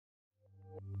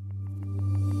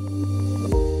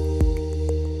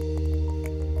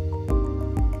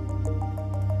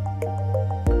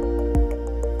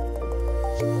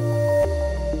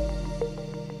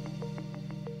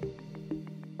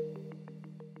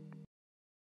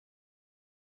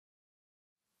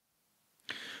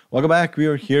Welcome back. We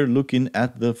are here looking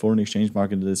at the foreign exchange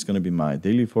market. This is going to be my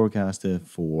daily forecast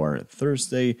for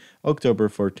Thursday, October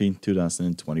 14th,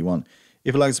 2021.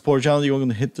 If you like to support the channel, you're going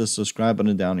to hit the subscribe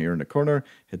button down here in the corner,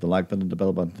 hit the like button, the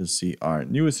bell button to see our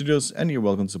newest videos, and you're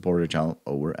welcome to support the channel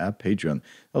over at Patreon.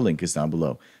 The link is down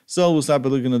below. So we'll start by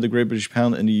looking at the Great British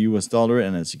Pound and the US dollar,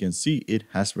 and as you can see, it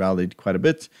has rallied quite a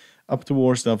bit, up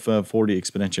towards the 40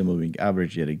 exponential moving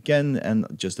average yet again, and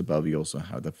just above we also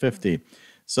have the 50.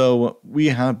 So we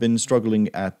have been struggling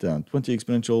at the 20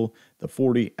 exponential, the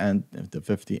 40 and the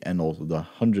 50, and also the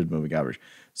 100 moving average.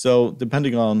 So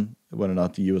depending on whether or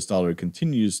not the US dollar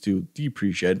continues to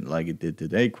depreciate like it did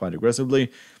today quite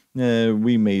aggressively,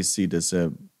 we may see this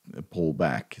pull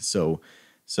back. So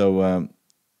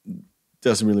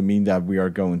doesn't really mean that we are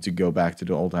going to go back to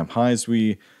the all-time highs.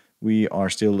 We are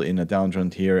still in a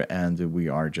downtrend here, and we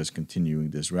are just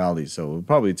continuing this rally. So it'll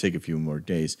probably take a few more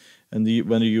days. And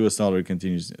when the US dollar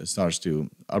starts to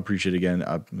appreciate again,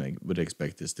 I would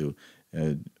expect this to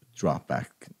drop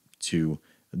back to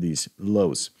these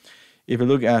lows. If you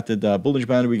look at the bullish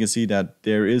band, we can see that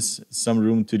there is some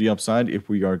room to the upside if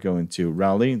we are going to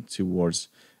rally towards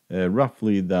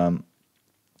roughly the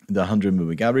 100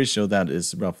 moving average. So that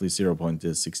is roughly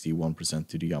 0.61%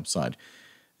 to the upside.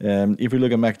 If we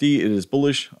look at MACD, it is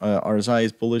bullish, RSI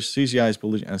is bullish, CCI is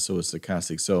bullish, and so is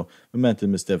stochastic. So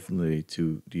momentum is definitely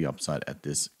to the upside at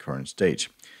this current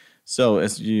stage. So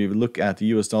as you look at the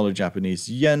US dollar, Japanese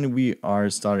yen, we are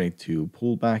starting to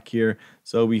pull back here.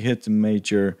 So we hit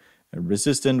major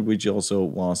resistance, which also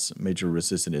was major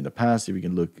resistance in the past. If we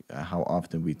can look at how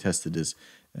often we tested this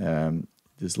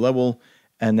this level,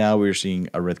 and now we're seeing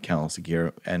a red candlestick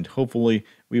here, and hopefully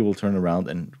we will turn around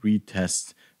and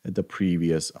retest the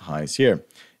previous highs here.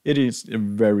 It is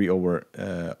very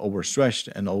overstretched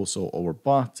and also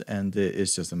overbought, and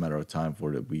it's just a matter of time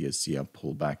for we see a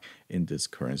pullback in this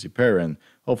currency pair, and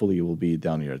hopefully it will be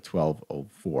down here at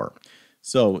 12.04.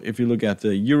 So if you look at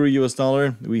the euro US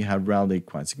dollar, we have rallied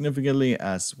quite significantly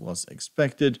as was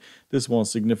expected. This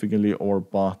was significantly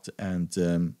overbought,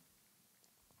 and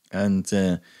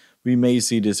we may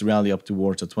see this rally up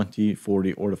towards the 20,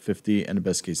 40, or the 50, and the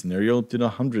best case scenario to the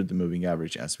 100 moving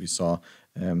average, as we saw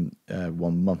 1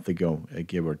 month ago,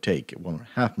 give or take,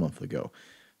 1.5 months ago.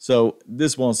 So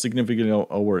this was significantly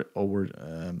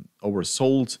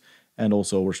oversold and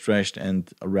also overstretched,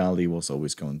 and a rally was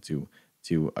always going to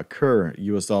occur.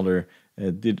 US dollar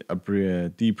did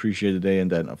depreciate today, and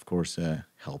then of course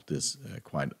helped this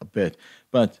quite a bit.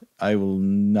 But I will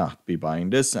not be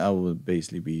buying this. I will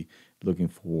basically be looking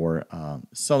for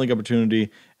selling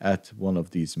opportunity at one of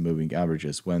these moving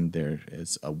averages when there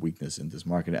is a weakness in this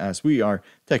market, as we are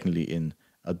technically in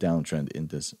a downtrend in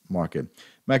this market.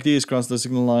 MACD is crossed the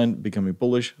signal line, becoming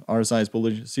bullish. RSI is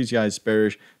bullish, CCI is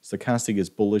bearish, stochastic is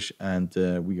bullish, and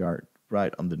we are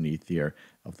right underneath here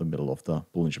of the middle of the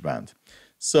Bollinger Band.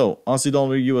 So Aussie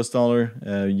dollar, US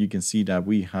dollar, you can see that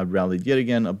we have rallied yet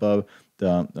again above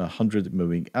the 100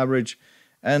 moving average,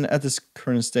 and at this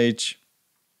current stage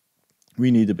we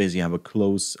need to basically have a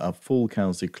full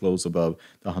candlestick close above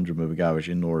the 100 moving average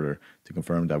in order to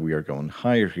confirm that we are going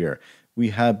higher here. We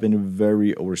have been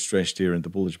very overstretched here in the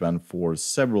bullish band for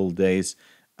several days.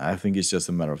 I think it's just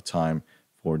a matter of time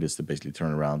for this to basically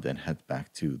turn around and head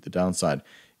back to the downside.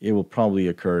 It will probably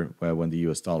occur when the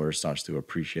US dollar starts to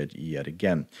appreciate yet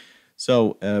again.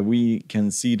 So we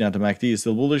can see that the MACD is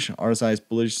still bullish, RSI is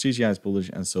bullish, CCI is bullish,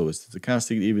 and so is the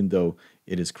stochastic, even though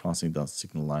it is crossing the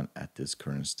signal line at this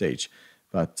current stage.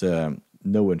 But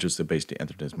no interest to basically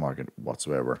enter this market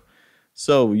whatsoever.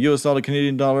 So US dollar,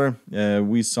 Canadian dollar,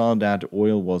 we saw that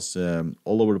oil was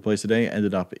all over the place today,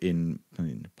 ended up in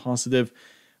positive.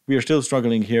 We are still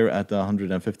struggling here at the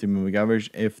 150 moving average.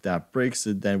 If that breaks,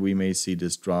 then we may see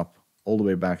this drop all the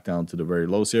way back down to the very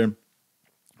lows here,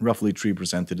 roughly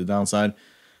 3% to the downside.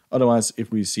 Otherwise,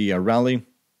 if we see a rally,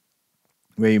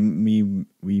 we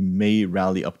may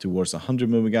rally up towards the 100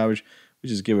 moving average,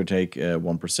 which is give or take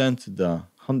 1%,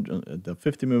 the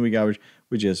 50 moving average,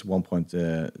 which is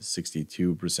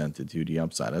 1.62% to the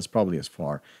upside. That's probably as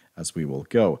far as we will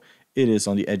go. It is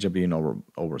on the edge of being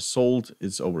oversold,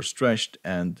 it's overstretched,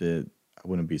 and I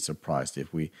wouldn't be surprised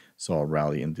if we saw a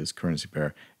rally in this currency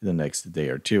pair in the next day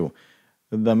or two.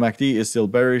 The MACD is still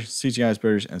bearish, CGI is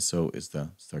bearish, and so is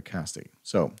the stochastic.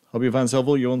 So, hope you found this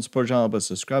helpful. You want to support the channel, but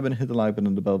subscribe and hit the like button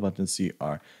and the bell button to see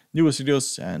our newest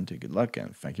videos, and good luck,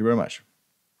 and thank you very much.